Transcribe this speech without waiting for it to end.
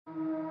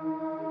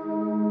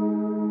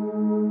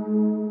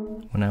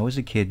When I was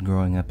a kid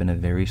growing up in a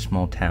very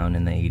small town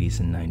in the 80s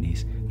and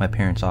 90s, my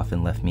parents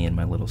often left me and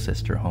my little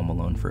sister home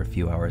alone for a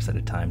few hours at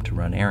a time to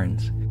run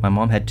errands. My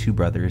mom had 2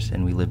 brothers,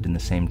 and we lived in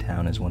the same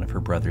town as one of her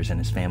brothers and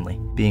his family.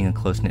 Being a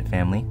close-knit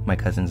family, my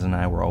cousins and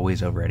I were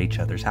always over at each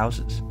other's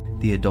houses.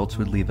 The adults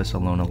would leave us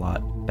alone a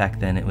lot. Back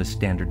then, it was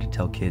standard to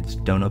tell kids,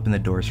 don't open the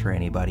doors for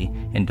anybody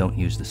and don't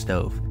use the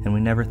stove, and we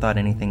never thought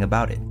anything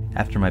about it.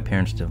 After my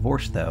parents'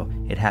 divorce, though,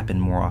 it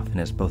happened more often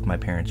as both my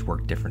parents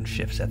worked different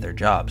shifts at their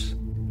jobs.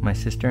 My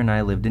sister and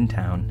I lived in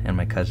town, and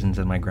my cousins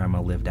and my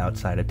grandma lived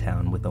outside of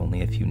town with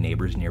only a few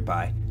neighbors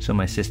nearby, so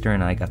my sister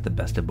and I got the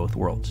best of both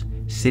worlds,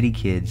 city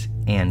kids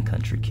and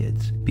country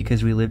kids.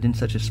 Because we lived in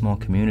such a small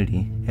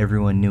community,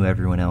 everyone knew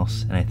everyone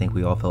else, and I think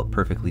we all felt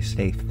perfectly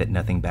safe that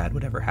nothing bad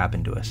would ever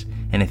happen to us,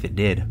 and if it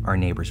did, our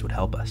neighbors would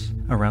help us.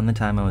 Around the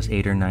time I was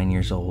 8 or 9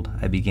 years old,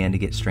 I began to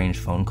get strange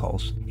phone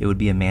calls. It would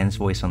be a man's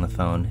voice on the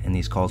phone, and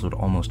these calls would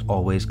almost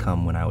always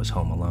come when I was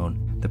home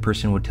alone. The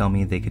person would tell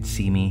me they could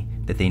see me,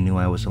 that they knew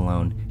I was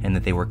alone, and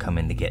that they were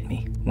coming to get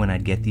me. When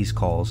I'd get these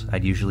calls,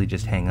 I'd usually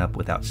just hang up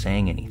without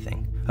saying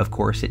anything. Of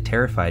course, it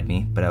terrified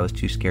me, but I was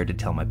too scared to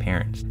tell my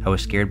parents. I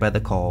was scared by the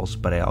calls,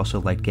 but I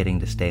also liked getting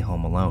to stay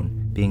home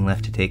alone. Being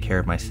left to take care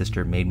of my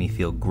sister made me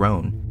feel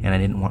grown, and I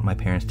didn't want my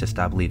parents to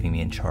stop leaving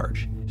me in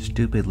charge.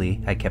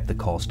 Stupidly, I kept the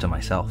calls to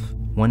myself.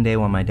 One day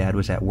while my dad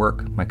was at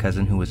work, my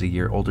cousin who was a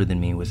year older than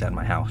me was at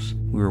my house.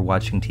 We were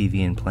watching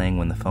TV and playing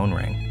when the phone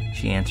rang.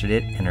 She answered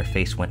it, and her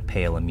face went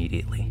pale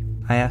immediately.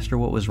 I asked her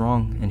what was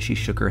wrong, and she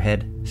shook her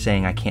head,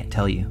 saying, "I can't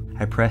tell you."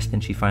 I pressed,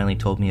 and she finally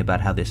told me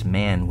about how this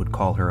man would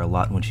call her a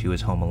lot when she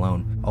was home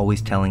alone,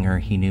 always telling her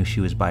he knew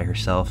she was by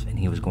herself and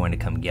he was going to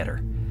come get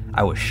her.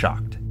 I was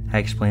shocked. I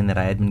explained that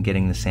I had been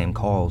getting the same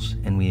calls,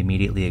 and we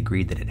immediately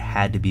agreed that it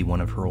had to be one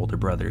of her older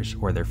brothers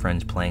or their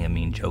friends playing a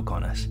mean joke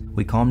on us.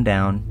 We calmed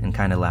down and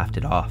kind of laughed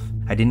it off.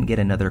 I didn't get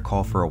another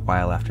call for a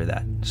while after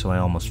that, so I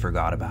almost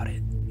forgot about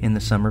it. In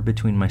the summer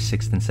between my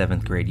 6th and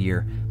 7th grade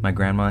year, my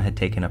grandma had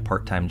taken a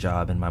part-time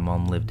job and my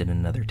mom lived in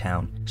another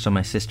town, so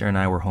my sister and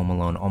I were home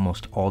alone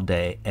almost all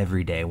day,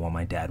 every day while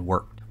my dad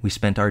worked. We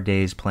spent our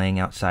days playing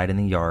outside in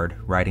the yard,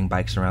 riding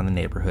bikes around the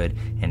neighborhood,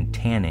 and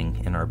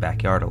tanning in our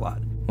backyard a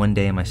lot. One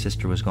day my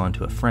sister was gone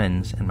to a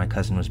friend's and my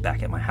cousin was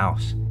back at my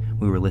house.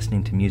 We were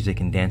listening to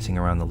music and dancing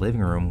around the living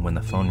room when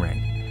the phone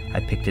rang. I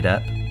picked it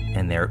up,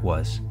 and there it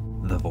was,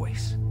 the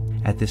voice.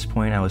 At this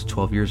point I was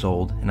 12 years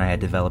old and I had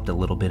developed a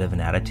little bit of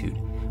an attitude.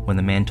 When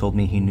the man told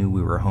me he knew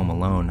we were home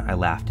alone, I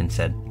laughed and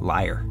said,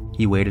 "Liar."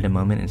 He waited a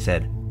moment and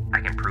said, "I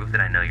can prove that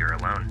I know you're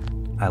alone."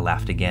 I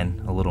laughed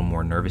again, a little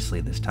more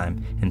nervously this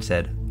time, and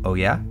said, "Oh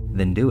yeah?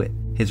 Then do it."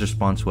 His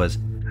response was,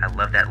 "I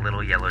love that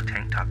little yellow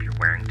tank top you're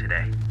wearing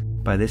today."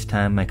 By this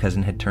time, my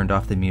cousin had turned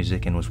off the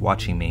music and was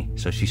watching me,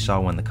 so she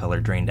saw when the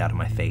color drained out of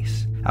my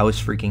face. I was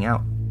freaking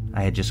out.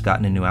 I had just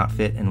gotten a new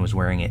outfit and was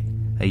wearing it,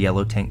 a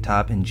yellow tank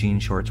top and jean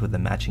shorts with a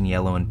matching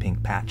yellow and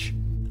pink patch.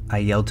 I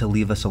yelled to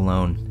leave us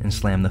alone and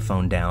slammed the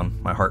phone down,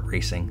 my heart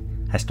racing.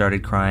 I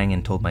started crying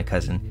and told my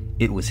cousin,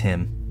 it was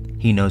him.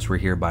 He knows we're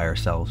here by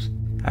ourselves.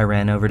 I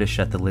ran over to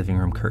shut the living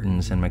room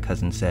curtains and my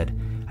cousin said,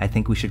 "I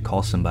think we should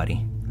call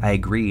somebody." I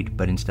agreed,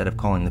 but instead of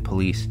calling the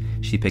police,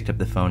 she picked up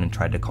the phone and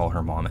tried to call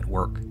her mom at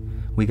work.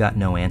 We got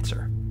no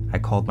answer. I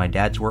called my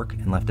dad's work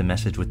and left a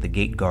message with the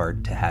gate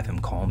guard to have him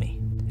call me.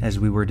 As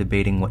we were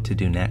debating what to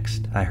do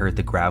next, I heard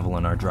the gravel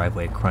in our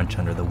driveway crunch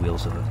under the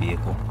wheels of a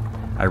vehicle.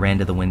 I ran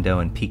to the window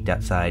and peeked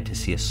outside to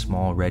see a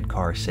small red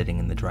car sitting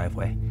in the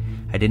driveway.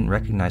 I didn't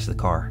recognize the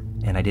car,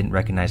 and I didn't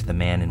recognize the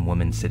man and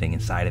woman sitting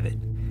inside of it.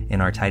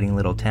 In our tiny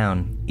little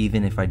town,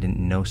 even if I didn't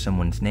know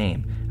someone's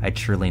name, I'd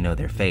surely know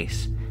their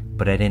face,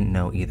 but I didn't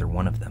know either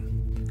one of them.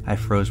 I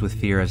froze with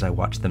fear as I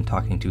watched them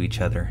talking to each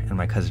other, and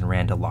my cousin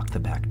ran to lock the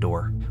back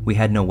door. We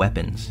had no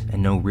weapons,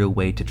 and no real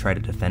way to try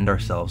to defend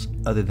ourselves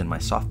other than my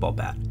softball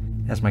bat.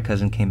 As my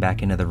cousin came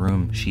back into the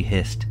room, she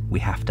hissed, "We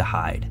have to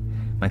hide."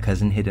 My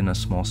cousin hid in a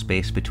small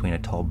space between a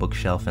tall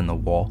bookshelf and the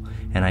wall,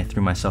 and I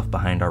threw myself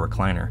behind our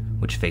recliner,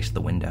 which faced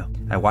the window.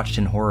 I watched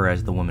in horror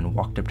as the woman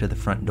walked up to the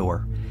front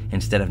door.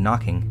 Instead of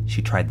knocking,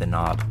 she tried the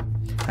knob.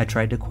 I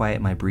tried to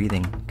quiet my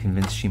breathing,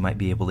 convinced she might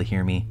be able to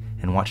hear me,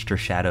 and watched her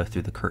shadow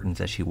through the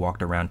curtains as she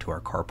walked around to our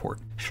carport.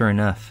 Sure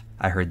enough,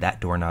 I heard that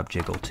doorknob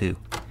jiggle too.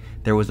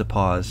 There was a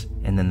pause,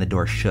 and then the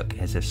door shook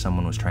as if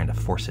someone was trying to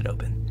force it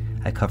open.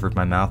 I covered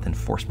my mouth and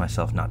forced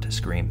myself not to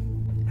scream.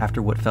 After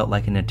what felt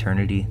like an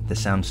eternity, the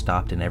sound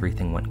stopped and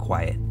everything went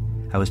quiet.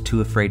 I was too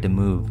afraid to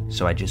move,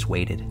 so I just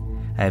waited.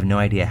 I have no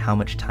idea how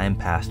much time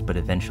passed, but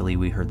eventually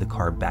we heard the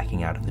car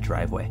backing out of the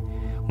driveway.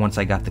 Once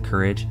I got the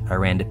courage, I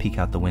ran to peek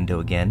out the window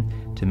again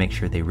to make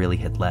sure they really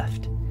had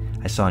left.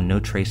 I saw no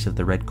trace of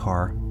the red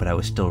car, but I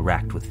was still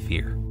racked with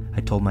fear.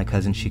 I told my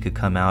cousin she could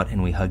come out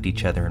and we hugged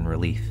each other in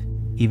relief.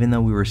 Even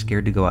though we were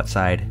scared to go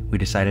outside, we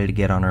decided to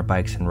get on our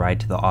bikes and ride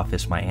to the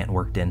office my aunt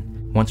worked in.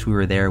 Once we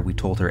were there, we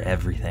told her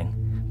everything.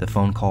 The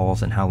phone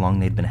calls and how long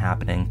they'd been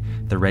happening,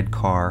 the red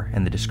car,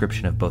 and the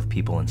description of both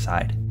people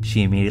inside.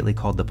 She immediately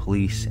called the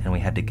police and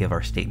we had to give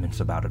our statements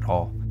about it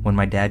all. When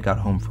my dad got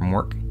home from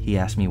work, he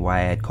asked me why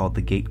I had called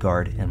the gate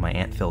guard and my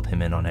aunt filled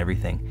him in on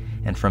everything,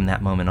 and from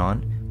that moment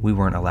on, We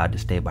weren't allowed to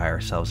stay by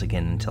ourselves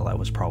again until I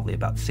was probably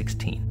about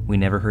 16. We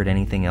never heard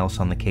anything else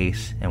on the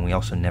case, and we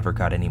also never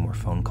got any more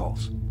phone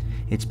calls.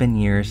 It's been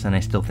years, and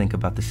I still think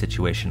about the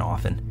situation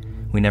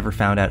often. We never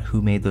found out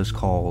who made those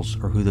calls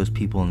or who those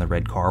people in the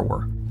red car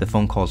were. The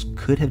phone calls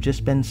could have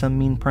just been some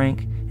mean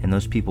prank, and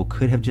those people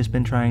could have just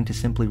been trying to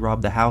simply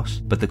rob the house,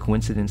 but the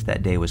coincidence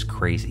that day was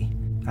crazy.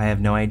 I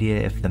have no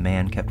idea if the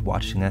man kept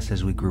watching us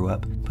as we grew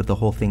up, but the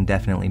whole thing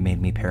definitely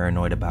made me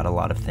paranoid about a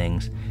lot of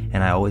things,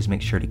 and I always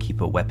make sure to keep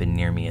a weapon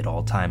near me at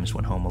all times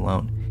when home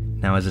alone.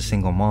 Now, as a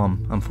single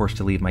mom, I'm forced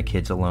to leave my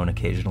kids alone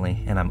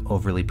occasionally, and I'm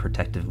overly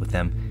protective with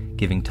them,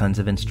 giving tons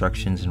of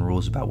instructions and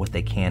rules about what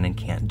they can and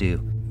can't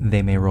do.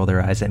 They may roll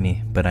their eyes at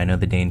me, but I know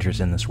the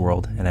dangers in this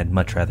world, and I'd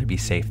much rather be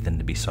safe than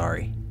to be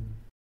sorry.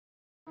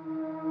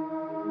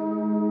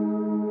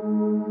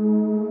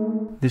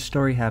 This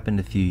story happened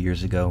a few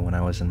years ago when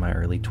I was in my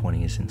early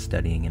 20s and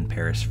studying in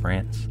Paris,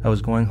 France. I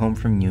was going home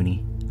from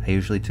uni. I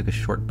usually took a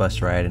short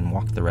bus ride and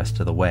walked the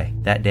rest of the way.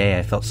 That day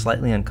I felt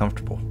slightly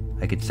uncomfortable.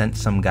 I could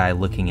sense some guy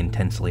looking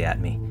intensely at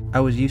me. I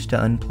was used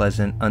to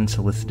unpleasant,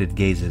 unsolicited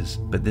gazes,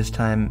 but this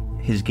time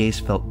his gaze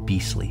felt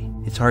beastly.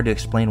 It's hard to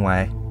explain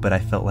why, but I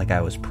felt like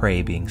I was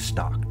prey being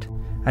stalked.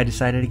 I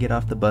decided to get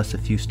off the bus a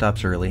few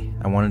stops early.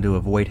 I wanted to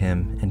avoid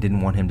him and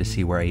didn't want him to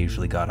see where I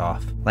usually got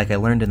off. Like I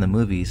learned in the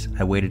movies,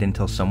 I waited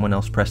until someone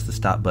else pressed the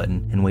stop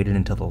button and waited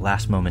until the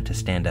last moment to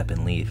stand up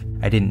and leave.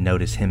 I didn't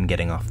notice him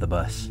getting off the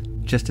bus.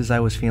 Just as I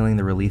was feeling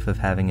the relief of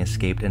having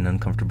escaped an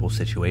uncomfortable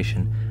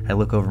situation, I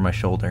look over my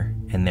shoulder,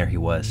 and there he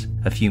was,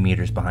 a few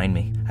meters behind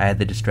me. I had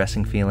the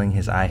distressing feeling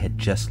his eye had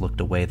just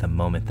looked away the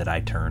moment that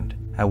I turned.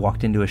 I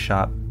walked into a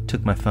shop,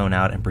 took my phone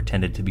out, and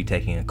pretended to be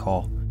taking a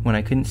call. When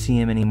I couldn't see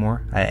him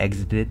anymore, I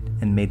exited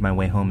and made my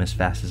way home as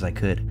fast as I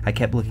could. I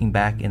kept looking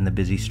back in the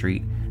busy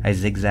street. I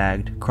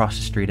zigzagged, crossed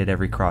the street at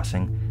every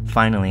crossing.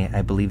 Finally,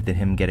 I believed that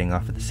him getting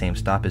off at the same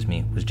stop as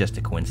me was just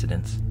a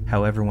coincidence.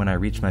 However, when I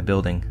reached my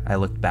building, I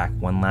looked back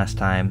one last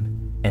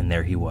time, and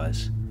there he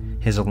was.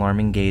 His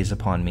alarming gaze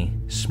upon me,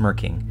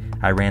 smirking.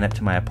 I ran up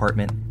to my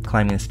apartment,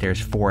 climbing the stairs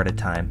 4 at a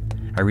time.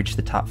 I reached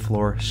the top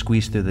floor,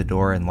 squeezed through the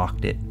door, and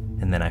locked it,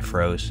 and then I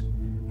froze.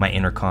 My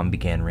intercom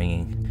began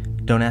ringing.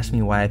 Don't ask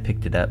me why I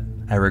picked it up.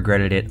 I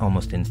regretted it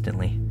almost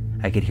instantly.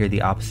 I could hear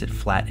the opposite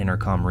flat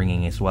intercom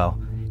ringing as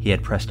well. He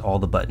had pressed all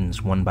the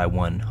buttons one by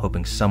one,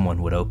 hoping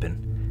someone would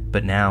open.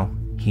 But now,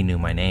 he knew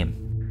my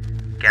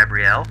name.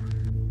 Gabrielle?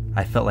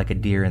 I felt like a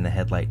deer in the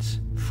headlights,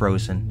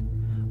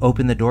 frozen.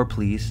 Open the door,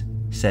 please,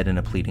 said in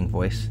a pleading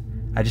voice.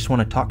 I just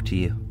want to talk to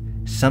you.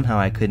 Somehow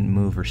I couldn't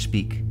move or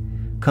speak.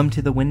 Come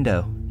to the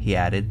window, he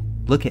added.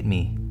 Look at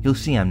me. You'll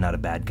see I'm not a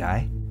bad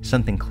guy.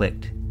 Something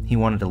clicked. He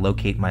wanted to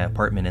locate my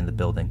apartment in the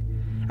building.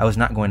 I was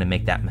not going to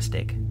make that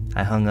mistake.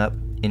 I hung up,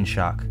 in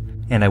shock,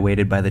 and I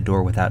waited by the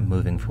door without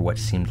moving for what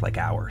seemed like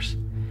hours.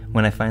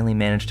 When I finally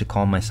managed to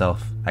calm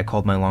myself, I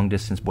called my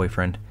long-distance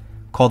boyfriend.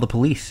 Call the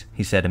police,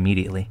 he said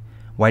immediately.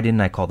 Why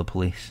didn't I call the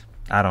police?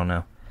 I don't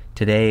know.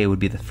 Today it would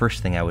be the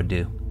first thing I would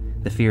do.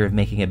 The fear of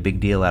making a big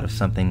deal out of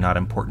something not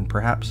important,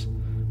 perhaps.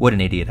 What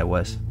an idiot I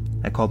was.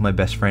 I called my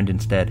best friend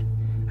instead.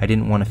 I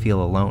didn't want to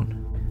feel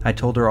alone. I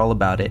told her all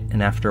about it,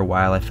 and after a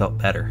while I felt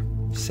better.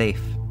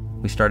 Safe.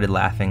 We started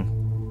laughing.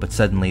 But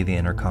suddenly the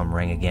intercom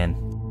rang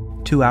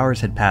again. 2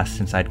 hours had passed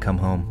since I'd come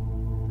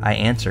home. I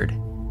answered.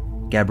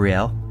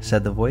 Gabrielle,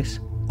 said the voice.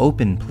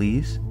 Open,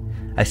 please.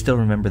 I still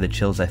remember the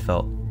chills I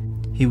felt.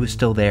 He was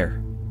still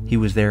there. He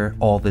was there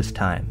all this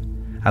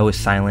time. I was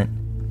silent,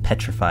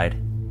 petrified.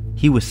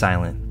 He was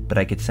silent, but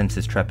I could sense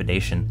his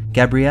trepidation.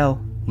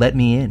 Gabrielle, let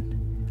me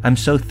in. I'm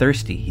so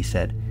thirsty, he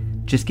said.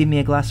 Just give me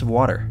a glass of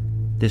water.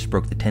 This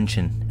broke the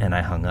tension, and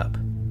I hung up.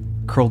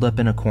 Curled up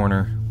in a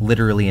corner,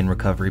 literally in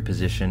recovery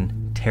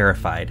position,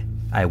 terrified,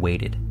 I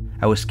waited.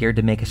 I was scared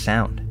to make a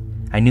sound.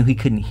 I knew he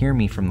couldn't hear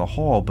me from the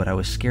hall, but I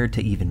was scared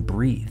to even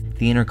breathe.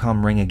 The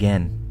intercom rang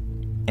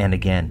again, and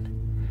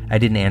again. I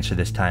didn't answer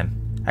this time.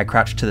 I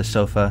crouched to the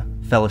sofa,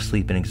 fell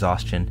asleep in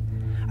exhaustion.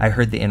 I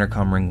heard the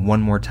intercom ring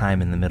one more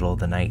time in the middle of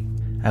the night.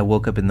 I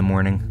woke up in the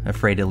morning,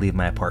 afraid to leave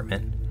my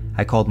apartment.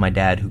 I called my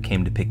dad, who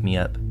came to pick me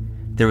up.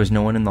 There was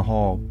no one in the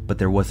hall, but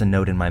there was a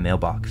note in my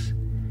mailbox.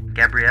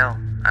 Gabrielle,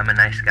 I'm a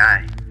nice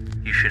guy.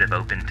 You should have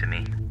opened to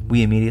me.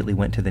 We immediately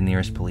went to the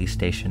nearest police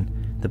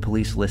station. The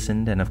police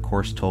listened and of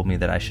course told me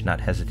that I should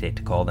not hesitate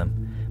to call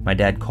them. My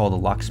dad called a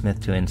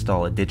locksmith to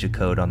install a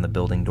digicode on the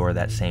building door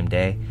that same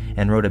day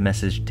and wrote a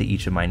message to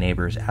each of my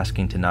neighbors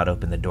asking to not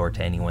open the door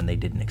to anyone they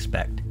didn't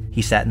expect.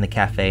 He sat in the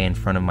cafe in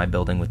front of my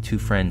building with 2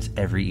 friends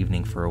every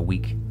evening for a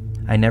week.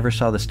 I never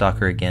saw the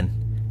stalker again.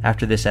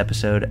 After this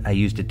episode, I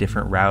used a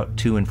different route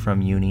to and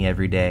from uni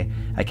every day.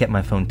 I kept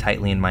my phone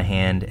tightly in my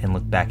hand and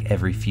looked back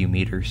every few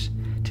meters.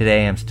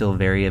 Today, I'm still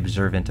very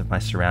observant of my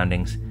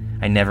surroundings.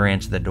 I never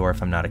answer the door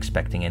if I'm not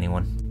expecting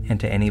anyone. And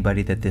to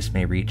anybody that this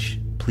may reach,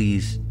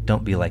 please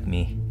don't be like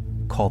me.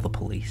 Call the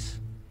police.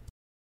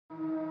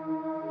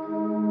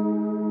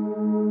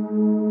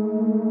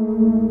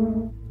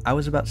 I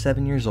was about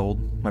 7 years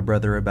old, my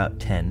brother about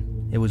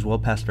 10. It was well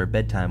past our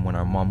bedtime when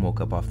our mom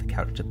woke up off the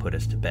couch to put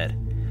us to bed.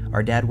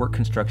 Our dad worked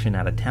construction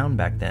out of town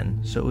back then,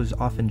 so it was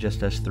often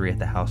just us three at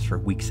the house for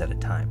weeks at a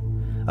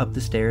time. Up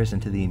the stairs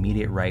and to the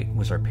immediate right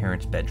was our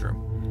parents'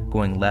 bedroom.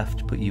 Going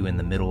left put you in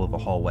the middle of a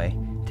hallway.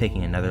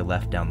 Taking another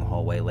left down the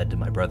hallway led to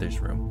my brother's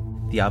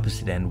room. The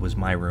opposite end was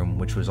my room,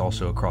 which was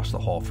also across the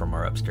hall from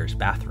our upstairs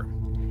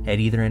bathroom. At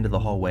either end of the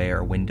hallway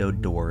are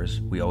windowed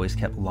doors we always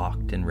kept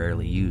locked and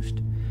rarely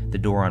used. The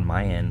door on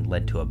my end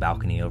led to a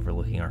balcony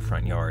overlooking our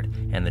front yard,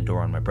 and the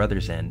door on my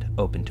brother's end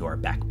opened to our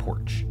back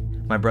porch.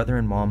 My brother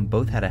and mom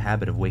both had a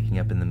habit of waking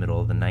up in the middle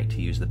of the night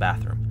to use the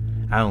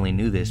bathroom. I only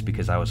knew this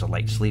because I was a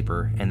light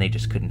sleeper, and they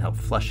just couldn't help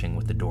flushing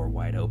with the door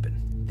wide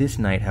open. This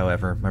night,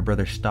 however, my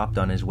brother stopped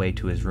on his way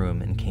to his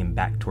room and came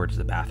back towards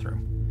the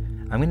bathroom.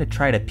 I'm going to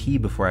try to pee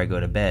before I go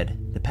to bed.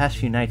 The past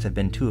few nights I've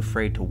been too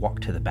afraid to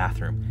walk to the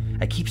bathroom.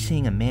 I keep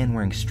seeing a man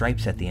wearing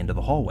stripes at the end of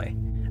the hallway.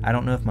 I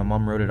don't know if my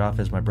mom wrote it off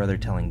as my brother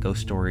telling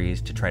ghost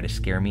stories to try to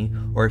scare me,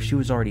 or if she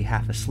was already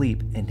half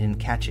asleep and didn't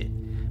catch it,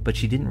 but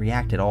she didn't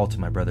react at all to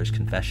my brother's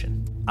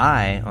confession.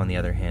 I, on the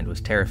other hand,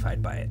 was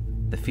terrified by it.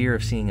 The fear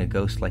of seeing a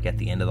ghost like at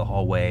the end of the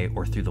hallway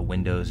or through the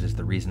windows is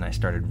the reason I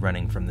started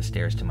running from the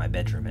stairs to my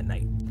bedroom at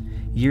night.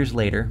 Years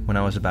later, when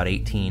I was about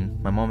 18,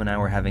 my mom and I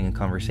were having a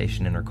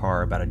conversation in her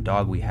car about a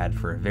dog we had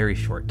for a very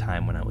short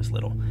time when I was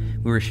little.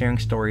 We were sharing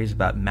stories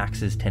about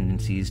Max's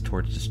tendencies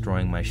towards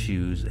destroying my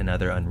shoes and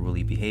other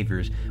unruly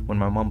behaviors when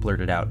my mom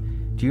blurted out,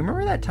 "Do you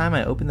remember that time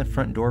I opened the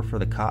front door for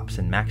the cops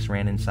and Max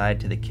ran inside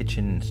to the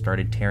kitchen and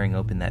started tearing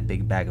open that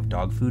big bag of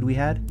dog food we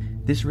had?"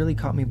 This really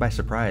caught me by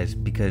surprise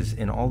because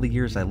in all the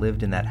years I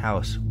lived in that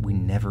house, we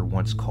never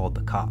once called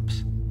the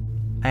cops.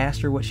 I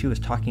asked her what she was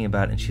talking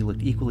about, and she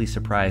looked equally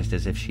surprised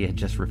as if she had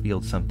just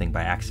revealed something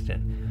by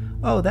accident.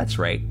 "Oh, that's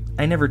right.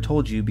 I never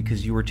told you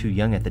because you were too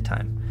young at the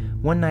time.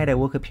 One night I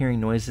woke up hearing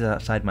noises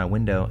outside my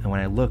window, and when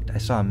I looked, I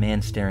saw a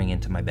man staring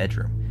into my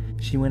bedroom."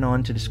 She went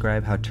on to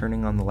describe how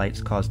turning on the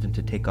lights caused him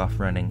to take off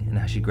running, and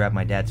how she grabbed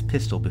my dad's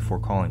pistol before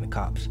calling the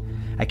cops.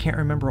 I can't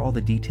remember all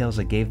the details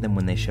I gave them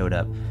when they showed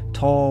up.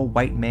 Tall,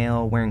 white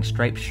male, wearing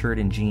striped shirt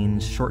and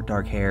jeans, short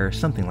dark hair,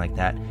 something like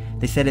that.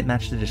 They said it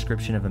matched the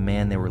description of a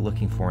man they were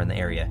looking for in the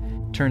area.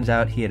 Turns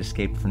out he had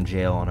escaped from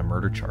jail on a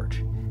murder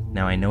charge.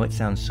 Now I know it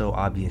sounds so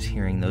obvious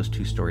hearing those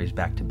two stories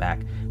back to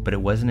back, but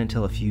it wasn't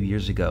until a few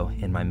years ago,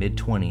 in my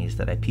mid-20s,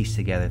 that I pieced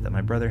together that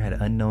my brother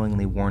had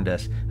unknowingly warned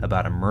us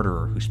about a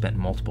murderer who spent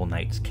multiple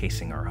nights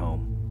casing our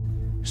home.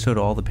 So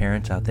to all the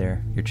parents out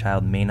there, your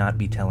child may not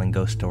be telling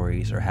ghost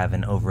stories or have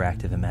an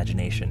overactive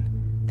imagination.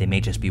 They may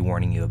just be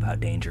warning you about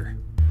danger.